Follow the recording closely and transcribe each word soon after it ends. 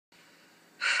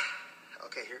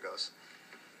Okay, here goes.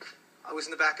 I was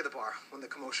in the back of the bar when the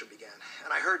commotion began,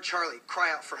 and I heard Charlie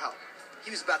cry out for help.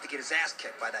 He was about to get his ass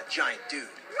kicked by that giant dude.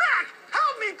 Mac,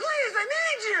 help me, please! I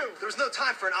need you! There was no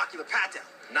time for an ocular pat-down.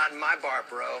 Not in my bar,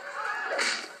 bro.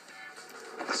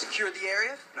 I secured the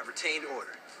area, and I retained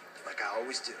order, like I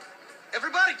always do.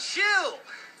 Everybody chill!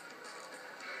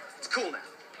 It's cool now.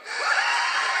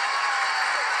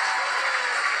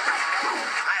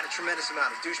 I had a tremendous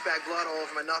amount of douchebag blood all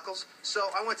over my knuckles, so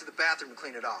I went to the bathroom to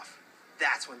clean it off.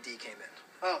 That's when D came in.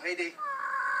 Oh, hey, D.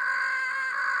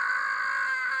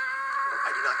 I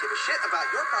do not give a shit about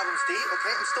your problems, D,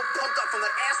 okay? I'm still pumped up from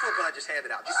that ass whooping I just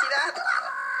handed out. You see that?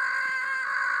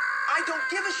 I don't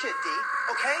give a shit, D,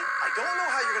 okay? I don't know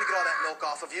how you're gonna get all that milk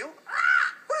off of you.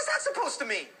 What is that supposed to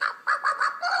mean?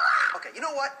 Okay, you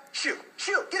know what? Shoot,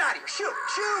 get out of here, shoot,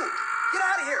 get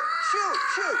out of here,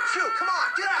 shoot, come on,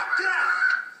 get out.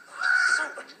 So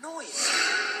annoying.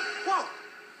 Whoa,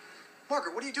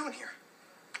 Margaret, what are you doing here?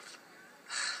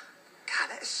 God,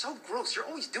 that is so gross. You're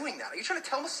always doing that. Are you trying to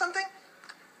tell us something?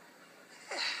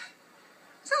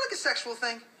 Is that like a sexual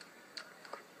thing?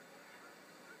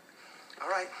 All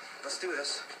right, let's do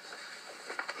this.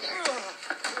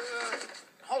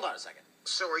 Hold on a second.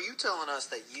 So are you telling us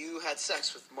that you had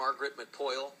sex with Margaret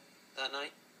McPoyle that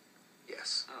night?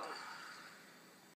 Yes. Oh.